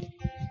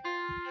birth.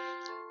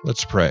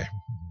 Let's pray.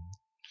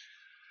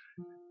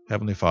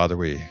 Heavenly Father,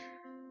 we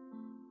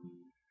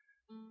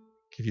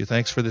give you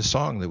thanks for this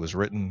song that was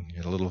written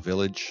in a little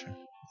village in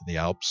the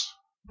Alps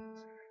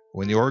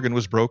when the organ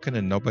was broken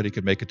and nobody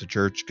could make it to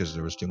church because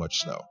there was too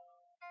much snow.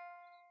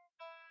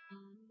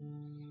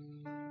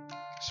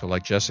 So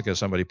like Jessica,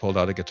 somebody pulled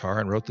out a guitar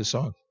and wrote this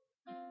song.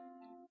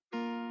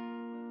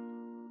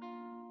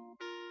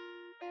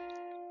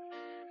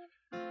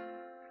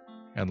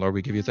 And Lord,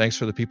 we give you thanks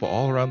for the people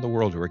all around the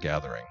world who are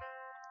gathering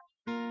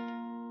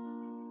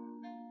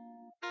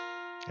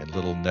in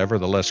little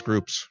nevertheless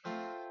groups,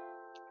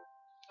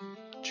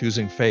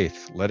 choosing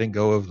faith, letting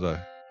go of the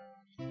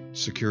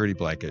security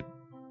blanket,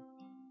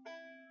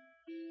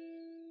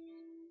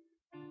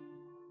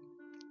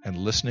 and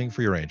listening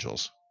for your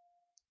angels.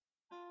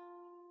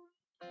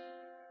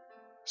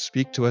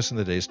 Speak to us in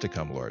the days to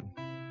come, Lord.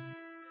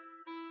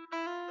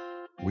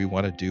 We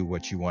want to do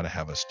what you want to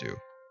have us do.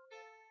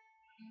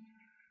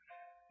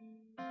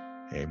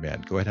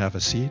 Amen. Go ahead and have a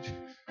seat.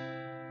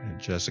 And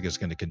Jessica's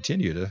going to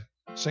continue to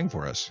sing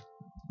for us.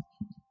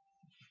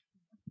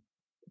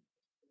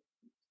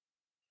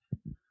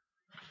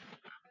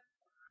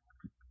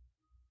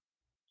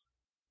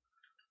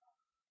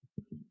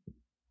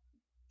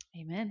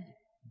 Amen.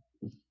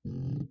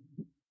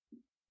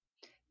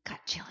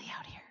 Got chilly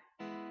out here.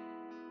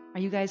 Are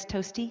you guys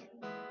toasty?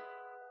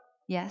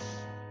 Yes?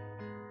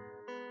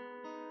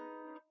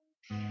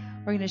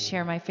 We're going to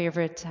share my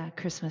favorite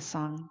Christmas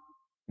song.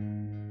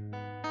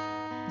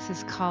 This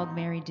is called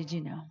Mary, Did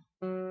You Know?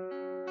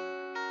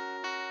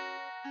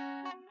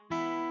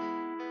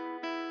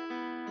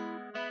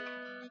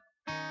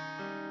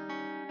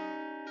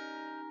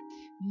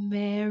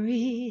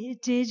 Mary,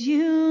 did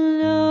you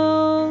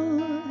know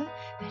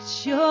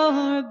that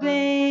your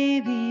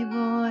baby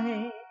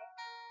boy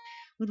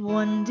would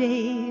one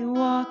day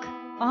walk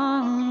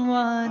on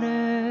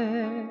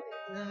water?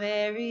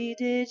 Mary,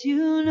 did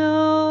you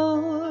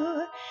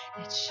know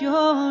that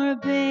your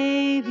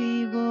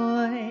baby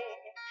boy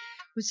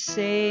would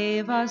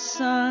save our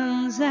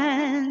sons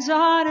and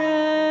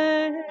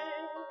daughters?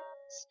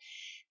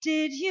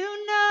 Did you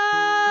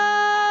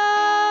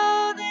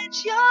know that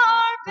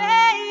your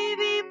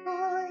baby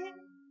boy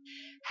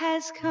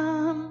has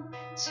come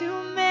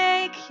to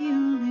make you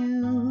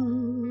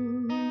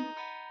new?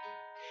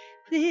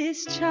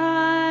 This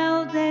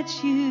child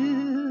that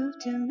you've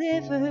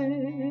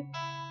delivered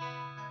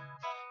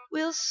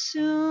will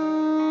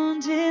soon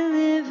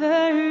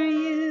deliver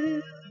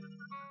you.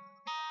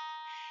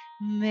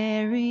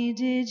 Mary,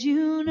 did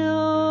you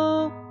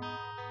know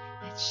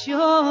that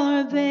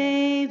your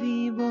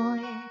baby boy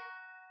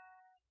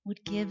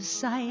would give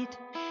sight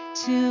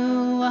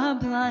to a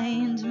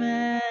blind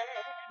man?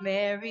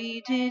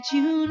 Mary, did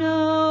you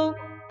know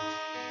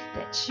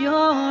that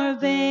your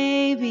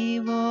baby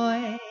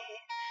boy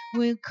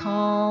would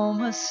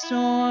calm a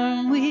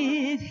storm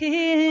with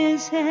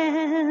his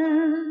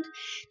hand?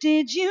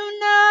 Did you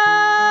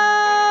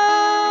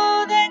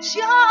know that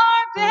your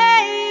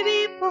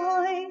baby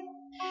boy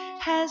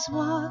has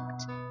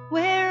walked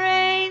where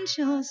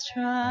angels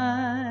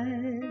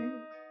trod?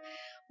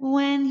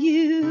 When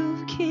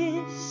you've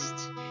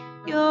kissed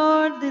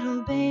your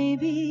little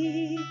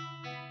baby,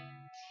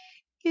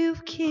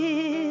 you've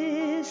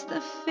kissed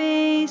the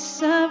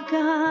face of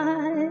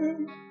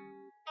God.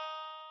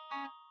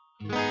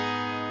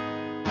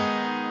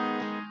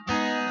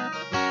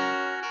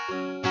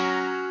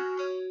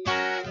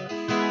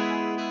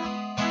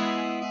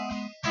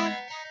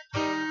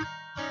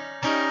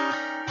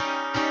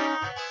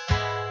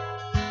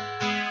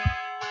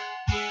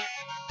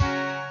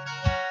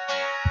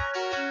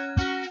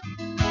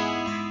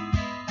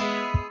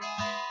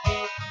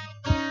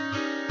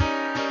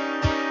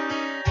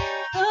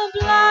 The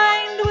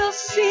blind will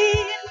see,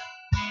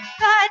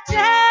 the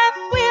deaf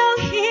will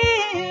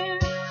hear,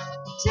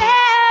 the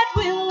dead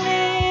will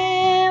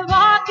live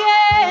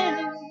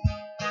again.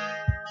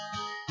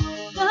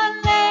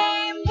 The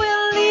lame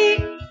will leap,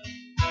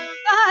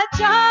 the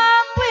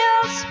dumb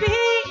will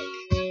speak,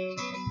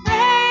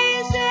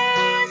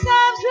 praises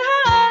of the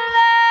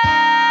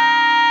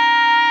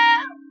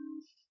Lamb.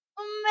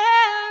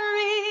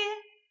 Mary,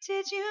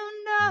 did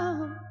you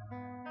know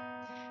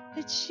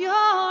that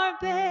your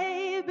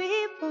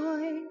baby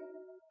boy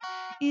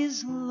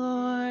is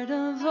Lord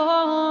of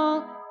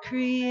all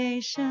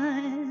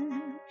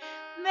creation?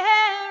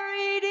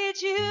 Mary,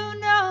 did you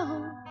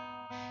know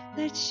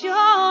that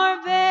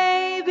your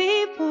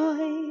baby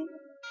boy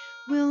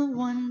will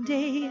one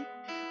day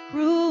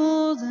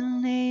rule the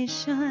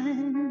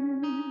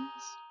nations?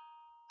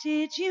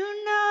 Did you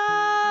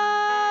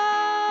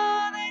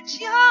know that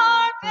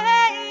your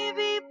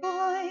baby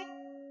boy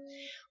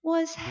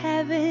was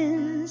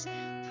heaven's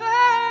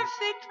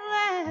perfect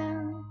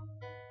lamb?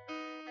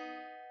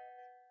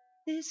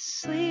 This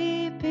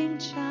sleeping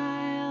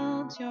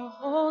child you're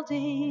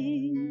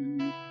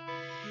holding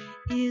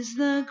is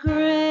the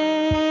great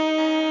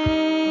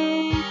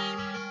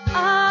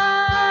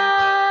I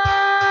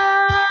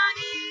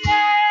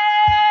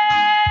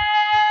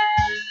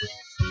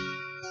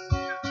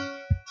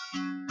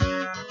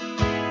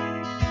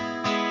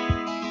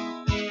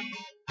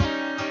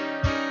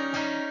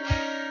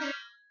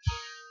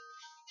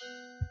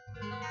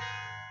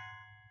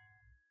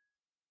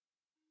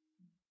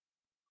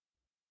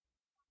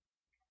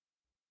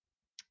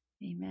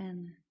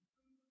Amen.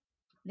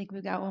 I think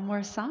we've got one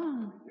more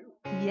song.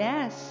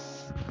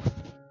 Yes.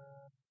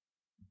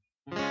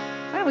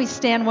 Why don't we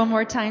stand one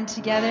more time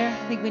together?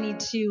 I think we need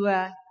to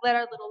let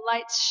our little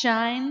lights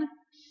shine.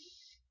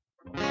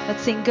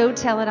 Let's sing Go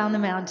Tell It on the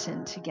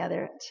Mountain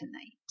together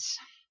tonight.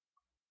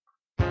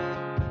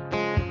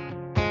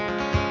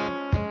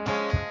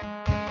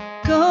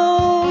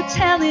 Go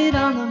tell it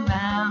on the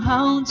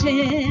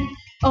mountain,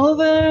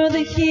 over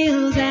the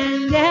hills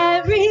and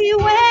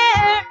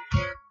everywhere.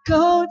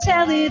 Go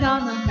tell it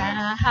on the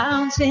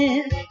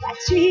mountain that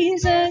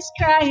Jesus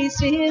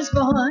Christ is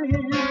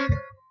born.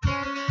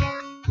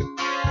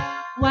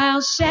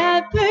 While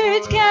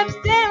shepherds kept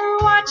there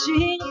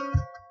watching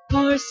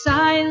for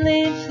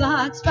silent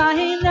flocks by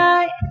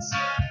night,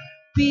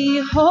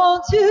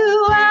 behold,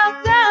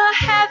 throughout the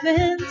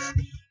heavens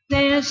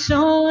there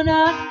shone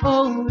a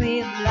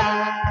holy light.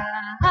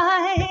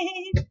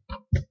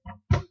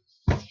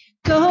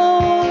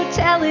 Go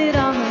tell it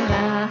on the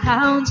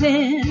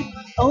mountain,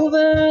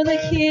 over the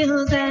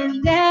hills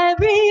and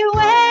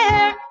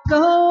everywhere.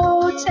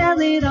 Go tell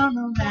it on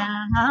the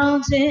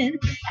mountain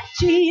that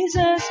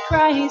Jesus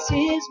Christ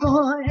is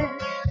born.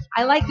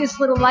 I like this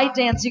little light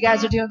dance you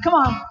guys are doing. Come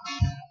on.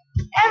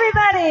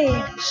 Everybody!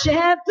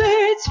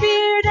 Shepherds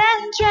feared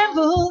and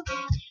trembled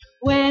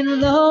when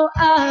low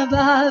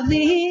above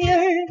the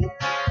earth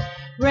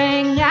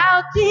rang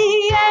out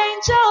the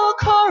angel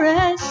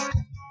chorus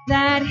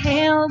that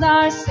hailed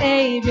our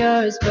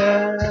Savior's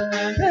birth.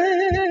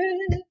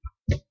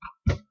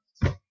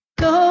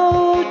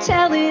 Go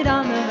tell it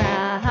on the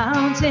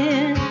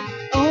mountain,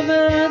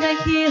 over the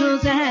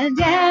hills and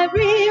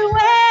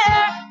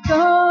everywhere.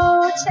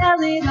 Go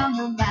tell it on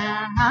the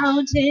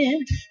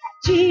mountain that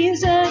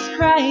Jesus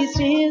Christ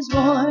is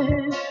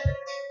born.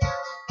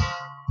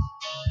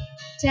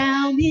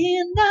 Down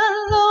in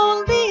the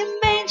lonely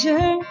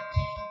manger,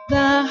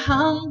 the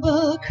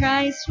humble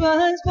Christ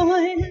was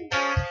born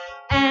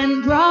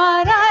and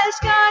brought us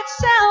God's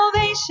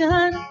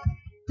salvation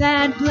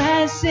that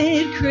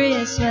blessed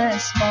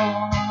Christmas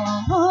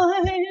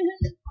morn.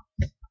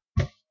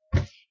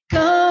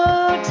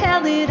 Go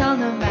tell it on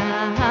the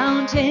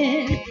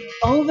mountain,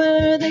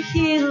 over the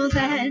hills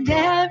and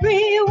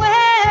everywhere.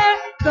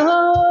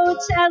 Go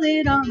tell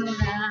it on the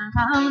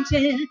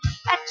mountain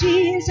that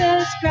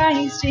Jesus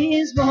Christ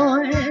is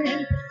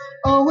born.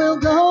 Oh, we'll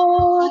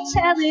go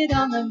tell it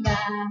on the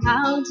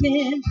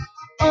mountain,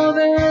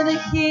 over the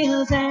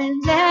hills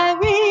and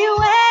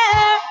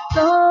everywhere.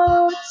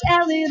 Go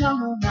tell it on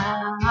the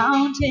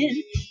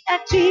mountain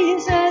that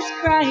Jesus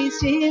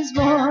Christ is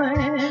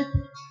born.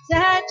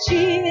 That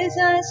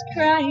Jesus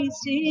Christ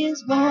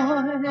is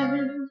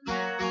born.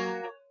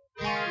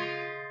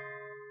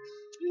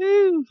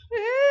 Woo.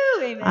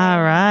 Amen.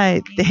 All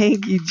right.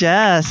 Thank you,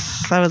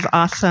 Jess. That was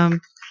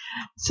awesome.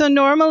 So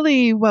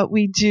normally what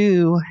we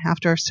do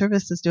after our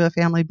service is do a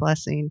family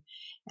blessing.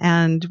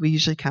 And we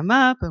usually come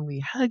up and we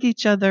hug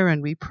each other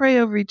and we pray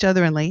over each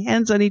other and lay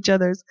hands on each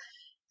other's.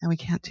 And we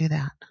can't do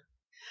that.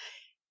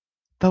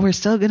 But we're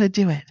still going to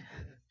do it.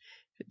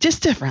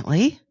 Just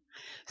differently.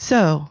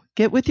 So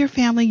get with your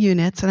family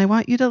units and I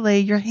want you to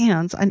lay your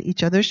hands on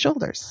each other's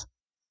shoulders.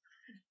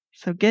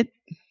 So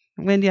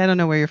Wendy, I don't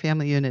know where your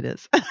family unit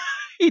is.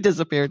 He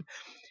disappeared.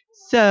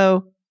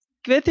 So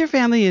with your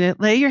family unit,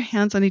 lay your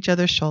hands on each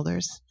other's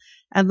shoulders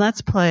and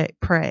let's pray.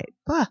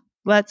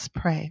 Let's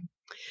pray.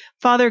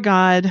 Father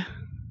God,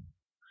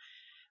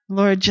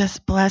 Lord,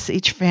 just bless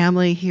each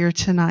family here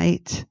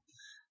tonight.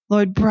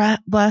 Lord,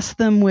 bless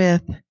them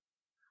with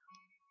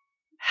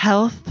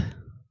health,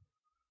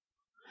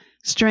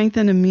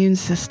 strengthen immune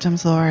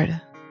systems,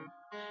 Lord.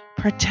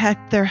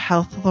 Protect their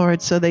health,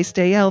 Lord, so they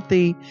stay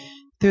healthy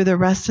through the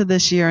rest of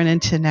this year and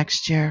into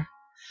next year.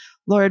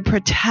 Lord,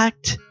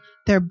 protect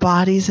their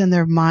bodies and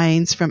their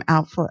minds from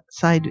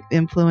outside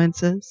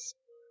influences.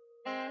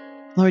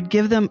 Lord,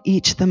 give them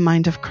each the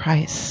mind of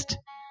Christ,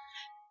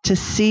 to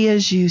see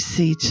as you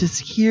see, to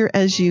hear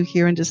as you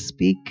hear, and to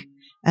speak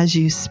as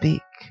you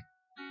speak.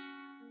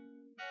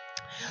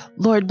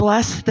 Lord,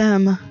 bless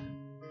them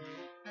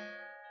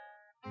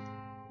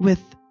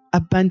with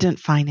abundant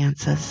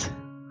finances.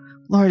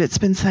 Lord, it's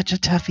been such a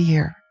tough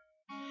year.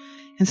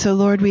 And so,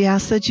 Lord, we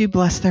ask that you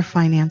bless their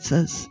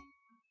finances.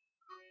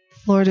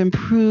 Lord,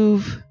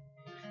 improve,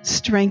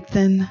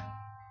 strengthen,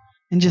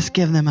 and just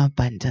give them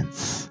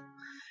abundance.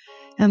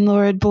 And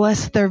Lord,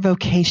 bless their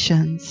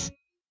vocations.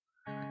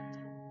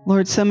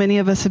 Lord, so many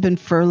of us have been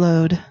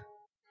furloughed.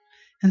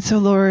 And so,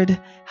 Lord,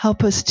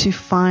 help us to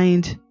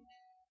find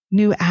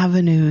new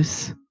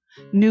avenues,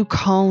 new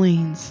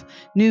callings,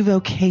 new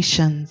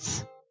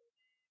vocations,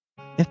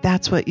 if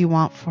that's what you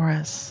want for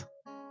us.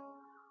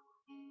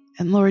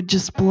 And Lord,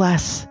 just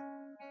bless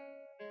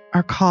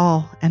our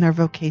call and our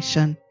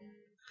vocation.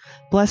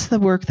 Bless the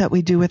work that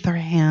we do with our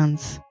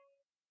hands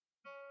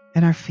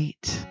and our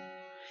feet.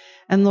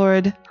 And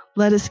Lord,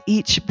 let us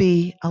each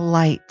be a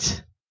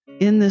light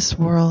in this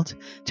world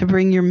to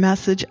bring your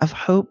message of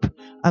hope,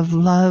 of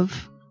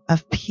love,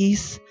 of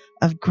peace,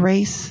 of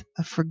grace,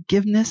 of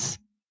forgiveness,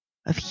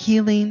 of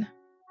healing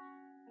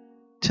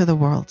to the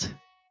world.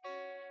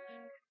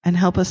 And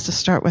help us to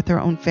start with our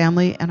own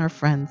family and our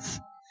friends,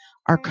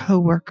 our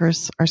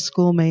co-workers, our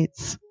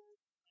schoolmates.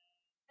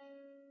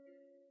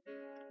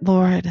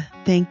 Lord,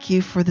 thank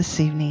you for this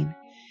evening.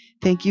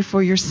 Thank you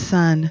for your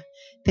Son.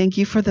 Thank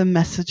you for the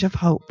message of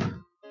hope.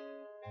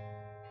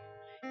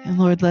 And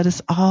Lord, let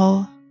us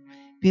all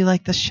be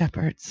like the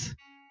shepherds.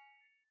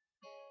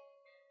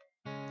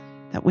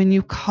 That when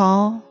you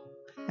call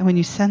and when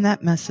you send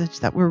that message,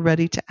 that we're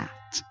ready to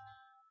act.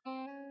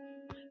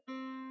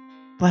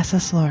 Bless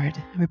us, Lord.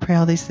 We pray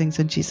all these things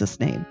in Jesus'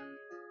 name.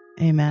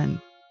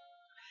 Amen.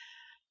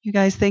 You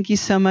guys, thank you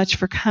so much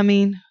for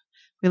coming.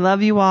 We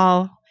love you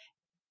all.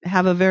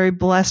 Have a very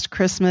blessed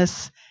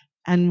Christmas,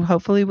 and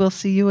hopefully we'll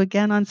see you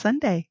again on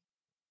Sunday.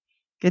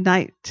 Good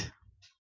night.